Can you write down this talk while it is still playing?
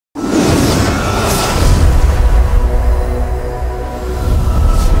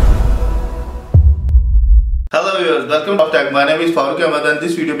welcome to Tech. My name is Farooq Ahmed and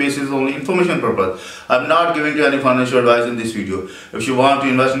this video base is only information purpose. I'm not giving you any financial advice in this video. If you want to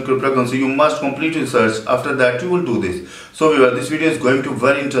invest in cryptocurrency, you must complete research. After that, you will do this. So viewer, this video is going to be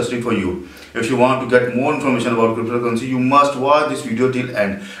very interesting for you. If you want to get more information about cryptocurrency, you must watch this video till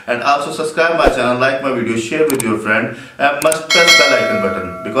end. And also subscribe my channel, like my video, share with your friend, and must press the bell icon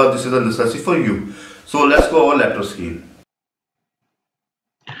button because this is a necessity for you. So let's go over laptop screen.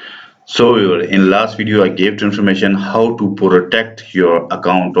 So in last video I gave information how to protect your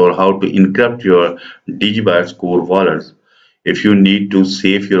account or how to encrypt your DigiByte core wallets. If you need to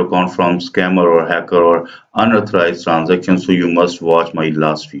save your account from scammer or hacker or unauthorized transactions, so you must watch my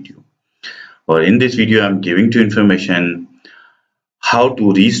last video. Or in this video I'm giving you information how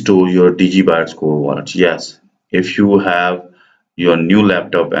to restore your DigiByte core wallet. Yes, if you have your new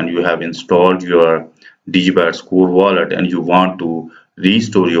laptop and you have installed your DigiByte core wallet and you want to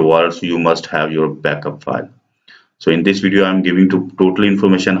restore your wallet, so you must have your backup file. So in this video I'm giving you total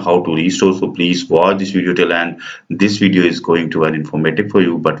information how to restore, so please watch this video till end. This video is going to be informative for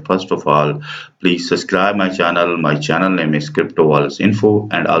you, but first of all please subscribe my channel. My channel name is Crypto Wallets Info,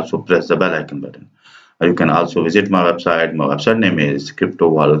 and also press the bell icon button. You can also visit my website. My website name is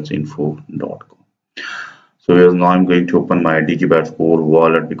cryptowalletsinfo.com. So now I'm going to open my DigiByte core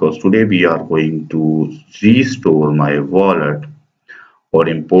wallet because today we are going to restore my wallet or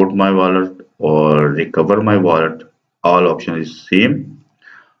import my wallet or recover my wallet. All options is same.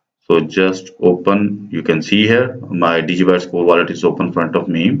 So just open. You can see here my DigiByte core wallet is open in front of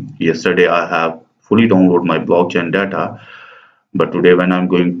me. Yesterday I have fully downloaded my blockchain data, but today when I'm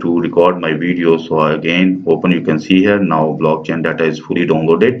going to record my video, so again open. You can see here now blockchain data is fully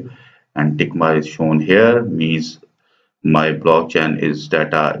downloaded and tick mark is shown here, means my blockchain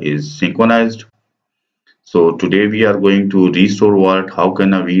data is synchronized. So today we are going to restore wallet. How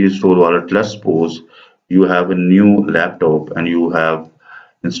can we restore wallet? Let's suppose you have a new laptop and you have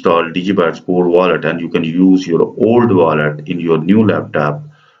installed DigiByte core wallet and you can use your old wallet in your new laptop.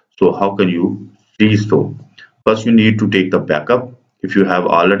 So how can you restore? First you need to take the backup. If you have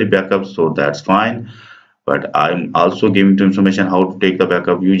already backup, so that's fine, but I'm also giving you information how to take the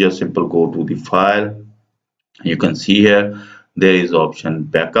backup. You just simply go to the file. You can see here there is option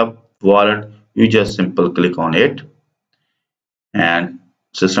backup wallet. You just simply click on it and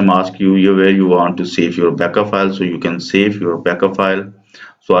system asks you where you want to save your backup file, so you can save your backup file.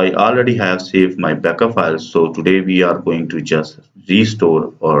 So I already have saved my backup file, so today we are going to just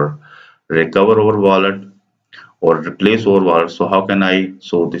restore or recover our wallet or replace our wallet. So how can I?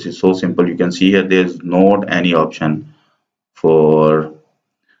 So this is so simple. You can see here there's not any option for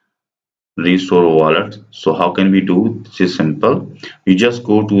restore wallet. So how can we do? This is simple. You just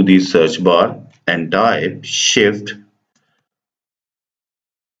go to the search bar and type shift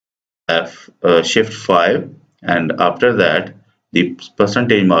 5, and after that the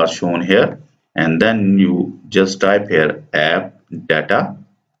percentage mark shown here, and then you just type here app data,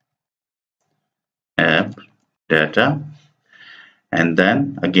 and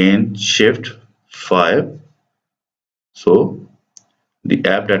then again shift 5. So the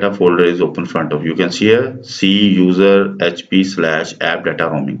app data folder is open in front of you. You can see here C user HP/app data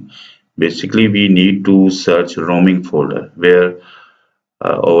roaming. Basically we need to search roaming folder where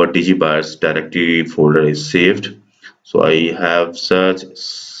our DigiByte directory folder is saved. So I have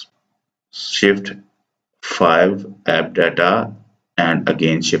searched shift 5 app data and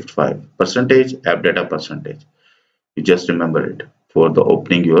again shift 5 percentage app data percentage. You just remember it for the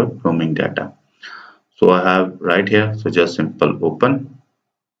opening your roaming data. So I have right here, so just simple open,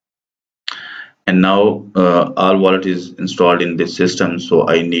 and now our wallet is installed in this system. So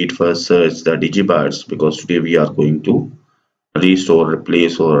I need first search the DigiBytes because today we are going to restore,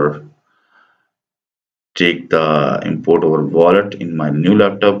 replace or take the import our wallet in my new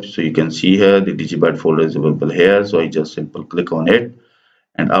laptop. So you can see here the DigiByte folder is available here, so I just simply click on it,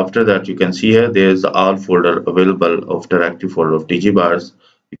 and after that you can see here there is the all folder available of active folder of DigiBytes.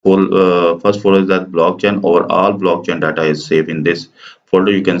 First folder is that blockchain, or all blockchain data is saved in this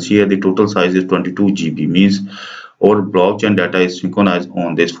folder. You can see here the total size is 22 GB, means our blockchain data is synchronized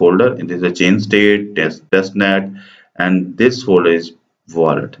on this folder, and this is a chain state, testnet, and this folder is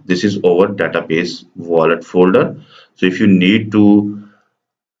wallet. This is our database wallet folder. So if you need to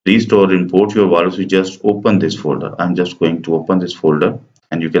restore, import your wallet, you just open this folder. I'm just going to open this folder,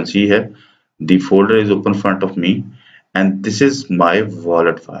 and you can see here the folder is open in front of me, and this is my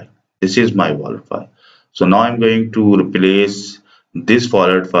wallet file. This is my wallet file. So now I'm going to replace this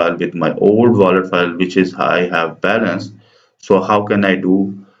wallet file with my old wallet file, which is I have balance. So how can I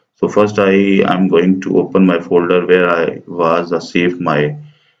do? So first I'm going to open my folder where I was saved my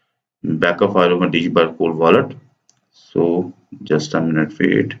backup file of my DigiByte core wallet. So just a minute,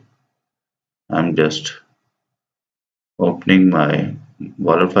 wait. I'm just opening my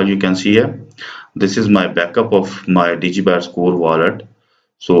wallet file. You can see here, this is my backup of my DigiByte core wallet.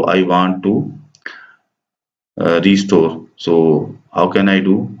 So I want to restore. So how can I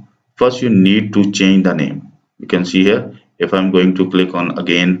do? First, you need to change the name. You can see here, if I'm going to click on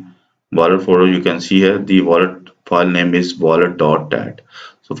again wallet folder, you can see here the wallet file name is wallet.dat.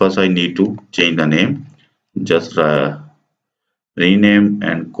 So first I need to change the name. Just rename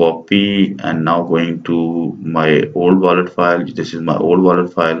and copy, and now going to my old wallet file. This is my old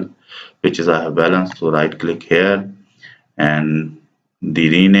wallet file, which is I have balance. So right click here and the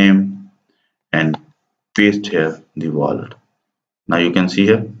rename and paste here the wallet. Now you can see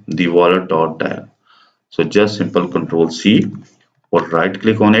here the wallet dot dial. So just simple control C or right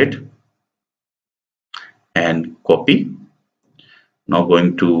click on it and copy. Now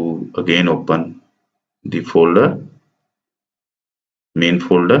going to again open the folder, main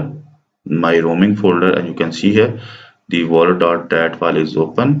folder, my roaming folder, and you can see here the wallet.dat file is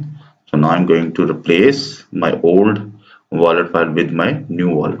open. So now I'm going to replace my old wallet file with my new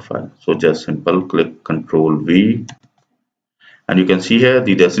wallet file. So just simple click Control V, and you can see here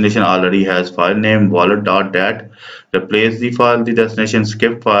the destination already has file name wallet.dat. Replace the file, the destination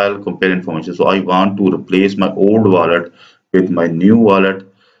skip file, compare information. So I want to replace my old wallet with my new wallet,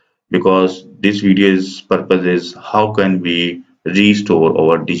 because this video's purpose is how can we restore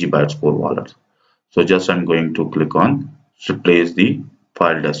our DigiByte core wallet. So just I'm going to click on replace the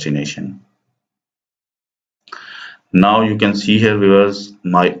file destination. Now you can see here, viewers,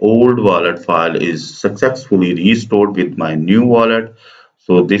 my old wallet file is successfully restored with my new wallet.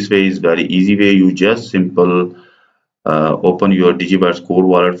 So this way is very easy way. You just simple open your DigiByte core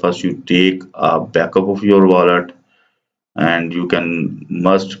wallet. First you take a backup of your wallet, and you can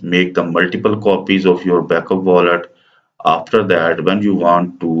must make the multiple copies of your backup wallet. After that, when you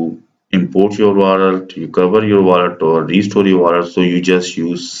want to import your wallet, recover your wallet or restore your wallet, so you just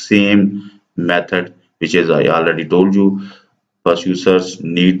use same method, which is I already told you. First users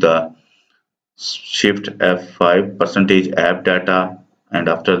need the shift F5 percentage app data, and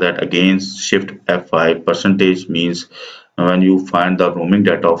after that again shift F5 percentage means when you find the roaming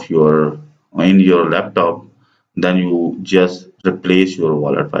data of your in your laptop, then you just replace your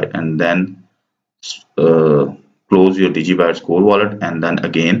wallet file and then uh, close your DigiByte core wallet and then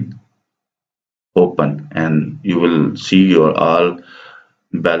again open, and you will see your all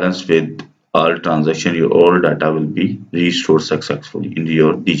balance with all transaction. Your all data will be restored successfully in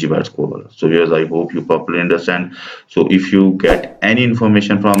your DigiByte core wallet. So yes, I hope you properly understand. So if you get any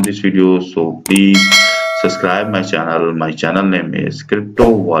information from this video, so please subscribe my channel. My channel name is Crypto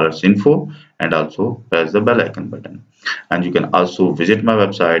Wallets Info, and also press the bell icon button. And you can also visit my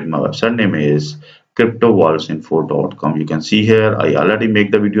website. My website name is cryptowalletsinfo.com. You can see here I already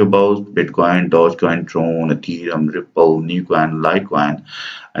make the video about Bitcoin, Dogecoin, Tron, Ethereum, Ripple, NewCoin, LITECOIN.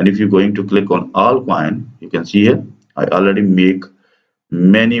 And if you're going to click on all coin, you can see here I already make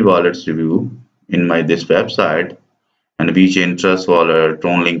many wallets review in my this website, and VeChain, Trust Wallet,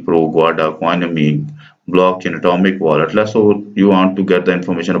 TronLink Pro, Guarda, Coinomi, Blockchain, Atomic Wallet. Let's so you want to get the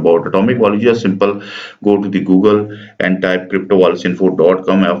information about Atomic Wallet, just simple go to the Google and type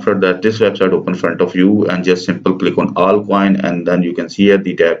cryptowalletsinfo.com. After that, this website open in front of you, and just simple click on all coin, and then you can see here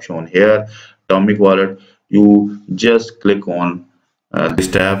the tab shown here, Atomic Wallet. You just click on this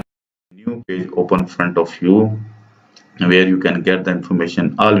tab, new page open in front of you, where you can get the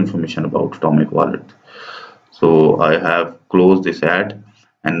information, all information about Atomic Wallet. So I have closed this ad,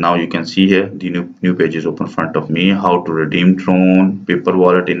 and now you can see here the new page is open in front of me. How to redeem Tron, paper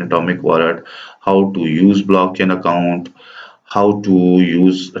wallet in Atomic Wallet, how to use blockchain account, how to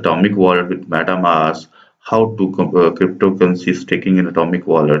use Atomic Wallet with MetaMask, how to cryptocurrency staking in Atomic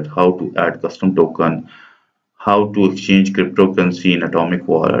Wallet, how to add custom token, how to exchange cryptocurrency in Atomic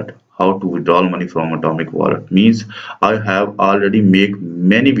Wallet, how to withdraw money from Atomic Wallet. Means I have already make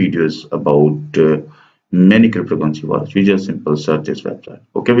many videos about many cryptocurrency wallets. You just simple search this website.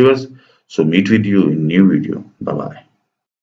 Okay viewers, so meet with you in new video. Bye bye.